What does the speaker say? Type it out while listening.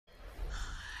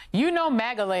You know,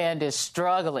 Magaland is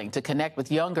struggling to connect with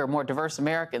younger, more diverse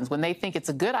Americans when they think it's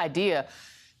a good idea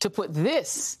to put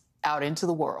this out into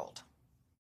the world.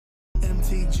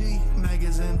 MTG,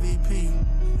 Maga's MVP.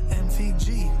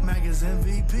 MTG, Maga's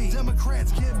MVP.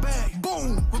 Democrats get back.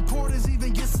 Boom. Reporters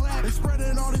even get slapped. They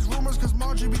spreading all these rumors because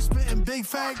Marjorie be spitting big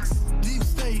facts. Deep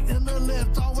state and the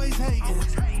left always hating.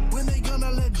 When they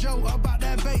gonna let Joe about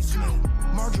that basement?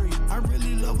 Marjorie, I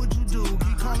really love what you do.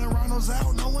 Keep calling rhinos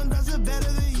out. No one does it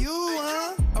better than you,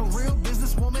 huh? A real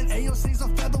businesswoman. AOC's a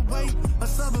featherweight. A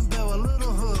Southern belle, a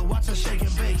little hood. Watch her shake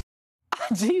and bake.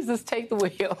 Jesus, take the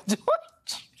wheel, George.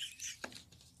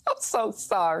 I'm so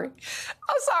sorry.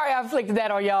 I'm sorry I inflicted that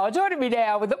on y'all. Joining me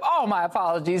now with all my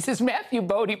apologies is Matthew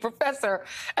Bodie, professor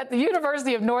at the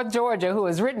University of North Georgia, who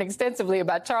has written extensively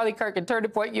about Charlie Kirk and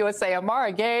Turning Point USA.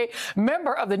 Amara Gay,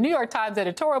 member of the New York Times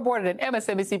editorial board and an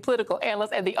MSNBC political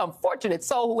analyst, and the unfortunate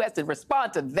soul who has to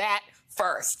respond to that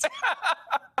first.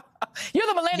 You're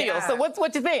the millennial, so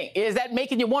what you think? Is that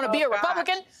making you want to be a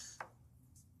Republican?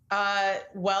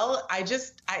 Well,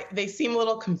 they seem a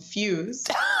little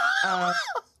confused.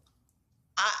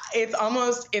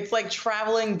 It's like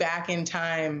traveling back in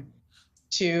time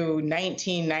to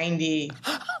 1990,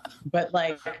 but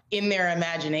like in their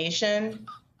imagination,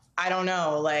 I don't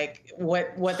know, like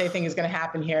what they think is going to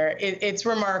happen here. It's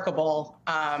remarkable.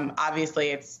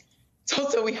 Obviously, it's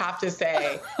also, we have to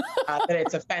say that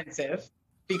it's offensive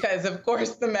because, of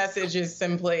course, the message is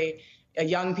simply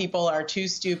young people are too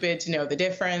stupid to know the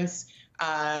difference.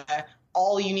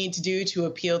 All you need to do to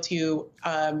appeal to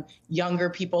younger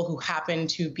people who happen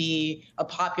to be a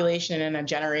population and a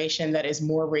generation that is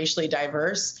more racially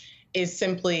diverse is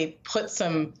simply put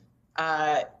some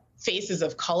faces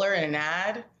of color in an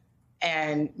ad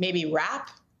and maybe rap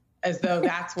as though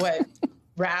that's what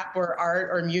rap or art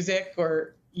or music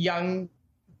or young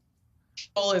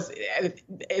people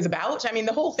is about. I mean,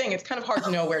 the whole thing, it's kind of hard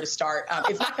to know where to start.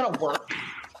 It's not going to work.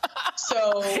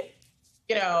 So,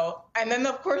 you know, and then,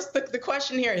 of course, the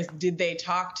question here is, did they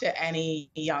talk to any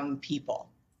young people?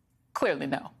 Clearly,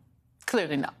 no.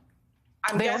 Clearly, no.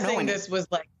 I'm guessing this was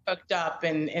like hooked up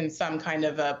in some kind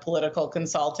of a political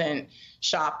consultant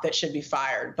shop that should be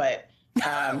fired. But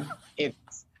it's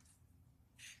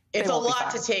a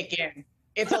lot to take in.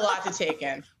 It's a lot to take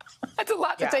in. That's a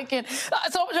lot to take in.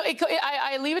 So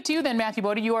I leave it to you then, Matthew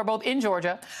Bodie. You are both in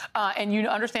Georgia, and you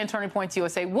understand Turning Points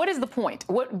USA. What is the point?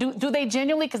 What do they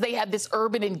genuinely, because they have this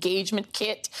urban engagement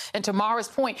kit, and to Mara's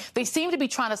point, they seem to be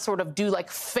trying to sort of do like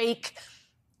fake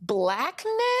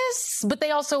blackness, but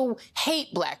they also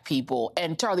hate black people,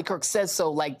 and Charlie Kirk says so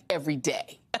like every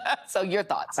day. So your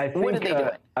thoughts? What are they doing?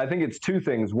 I think it's two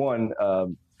things. One,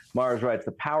 Mara's right. It's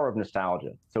the power of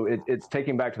nostalgia. So it's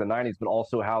taking back to the 90s, but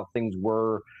also how things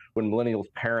were when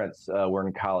millennials' parents were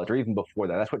in college, or even before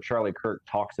that. That's what Charlie Kirk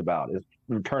talks about, is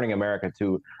returning America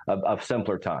to a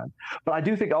simpler time. But I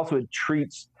do think also it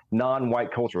treats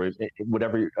non-white culture,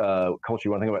 whatever culture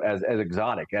you want to think about, as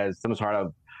exotic, as some sort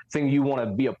of thing you want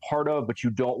to be a part of, but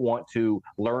you don't want to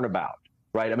learn about,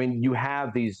 right? I mean, you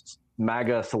have these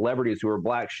MAGA celebrities who are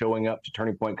black showing up to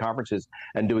Turning Point conferences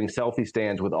and doing selfie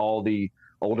stands with all the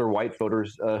older white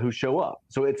voters who show up.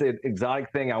 So it's an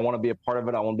exotic thing. I want to be a part of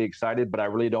it. I want to be excited, but I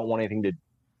really don't want anything to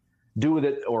do with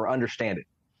it or understand it.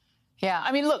 Yeah,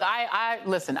 I mean, look,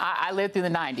 listen, I lived through the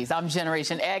 90s. I'm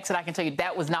Generation X, and I can tell you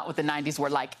that was not what the 90s were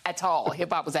like at all.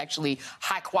 Hip-hop was actually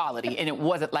high quality, and it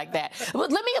wasn't like that.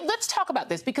 But let's talk about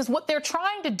this, because what they're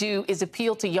trying to do is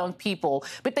appeal to young people,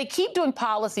 but they keep doing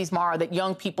policies, Mara, that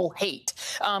young people hate.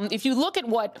 If you look at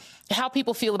how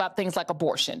people feel about things like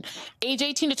abortion, age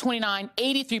 18 to 29,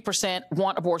 83%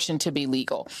 want abortion to be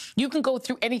legal. You can go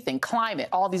through anything, climate,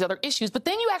 all these other issues, but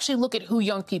then you actually look at who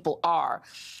young people are.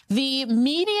 The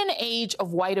median age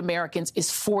of white Americans is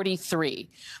 43.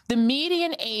 The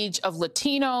median age of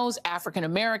Latinos, African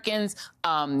Americans,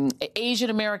 Asian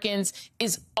Americans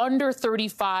is under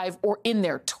 35 or in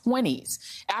their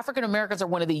 20s. African Americans are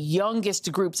one of the youngest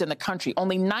groups in the country.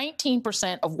 Only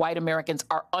 19% of white Americans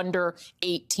are under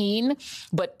 18, and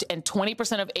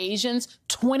 20% of Asians,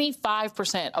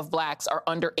 25% of blacks are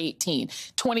under 18,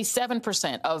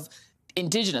 27% of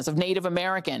Indigenous, of Native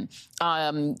American,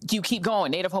 you keep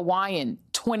going, Native Hawaiian,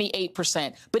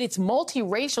 28%. But it's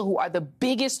multiracial who are the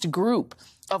biggest group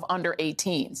of under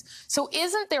 18s. So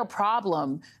isn't their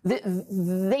problem that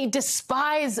they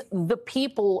despise the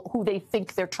people who they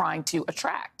think they're trying to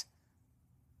attract?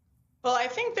 Well, I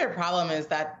think their problem is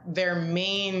that their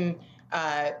main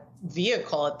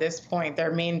vehicle at this point,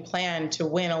 their main plan to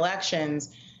win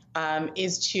elections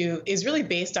is really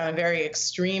based on a very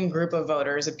extreme group of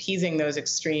voters, appeasing those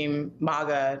extreme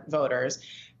MAGA voters,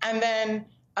 and then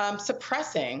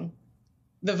suppressing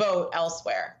the vote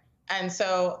elsewhere. And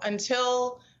so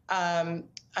until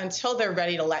they're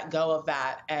ready to let go of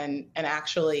that and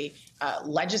actually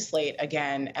legislate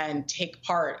again and take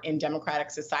part in democratic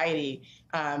society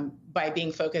by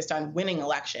being focused on winning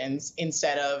elections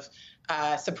instead of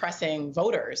suppressing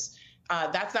voters,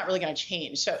 that's not really going to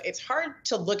change. So it's hard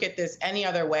to look at this any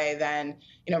other way than,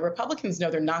 Republicans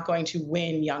know they're not going to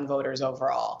win young voters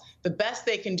overall. The best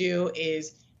they can do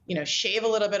is, shave a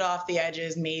little bit off the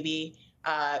edges, maybe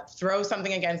throw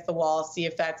something against the wall, see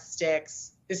if that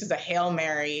sticks. This is a Hail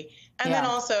Mary. And then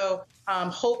also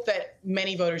hope that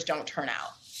many voters don't turn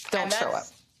out. Don't show up.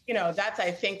 That's,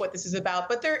 I think, what this is about.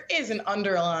 But there is an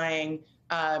underlying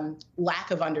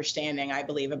lack of understanding, I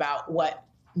believe, about what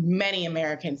many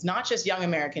Americans, not just young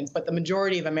Americans, but the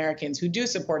majority of Americans who do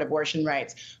support abortion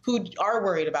rights, who are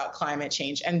worried about climate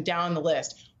change, and down the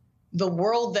list. The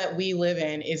world that we live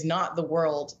in is not the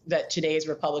world that today's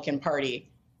Republican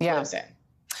Party lives in.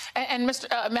 And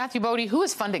Mr. Matthew Bodie, who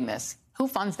is funding this? Who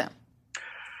funds them?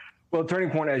 Well, Turning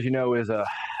Point, as you know, is a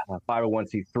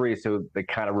 501c3, so they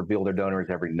kind of reveal their donors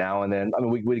every now and then. I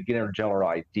mean, we get a general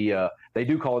idea. They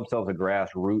do call themselves a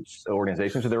grassroots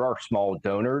organization, so there are small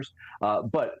donors.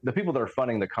 But the people that are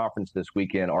funding the conference this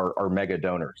weekend are mega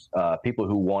donors, people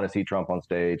who want to see Trump on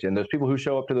stage. And those people who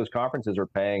show up to those conferences are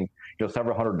paying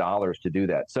several $100s to do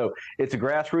that. So it's a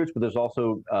grassroots, but there's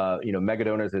also mega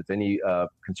donors that any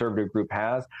conservative group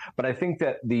has. But I think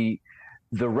that the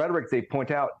rhetoric they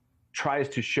point out tries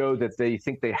to show that they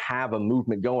think they have a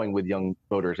movement going with young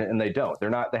voters, and they don't.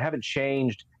 They haven't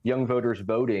changed young voters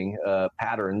voting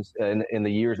patterns in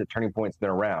the years that Turning Point's been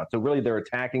around. So really they're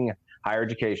attacking higher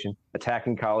education,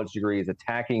 attacking college degrees,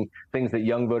 attacking things that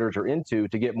young voters are into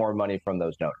to get more money from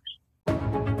those donors.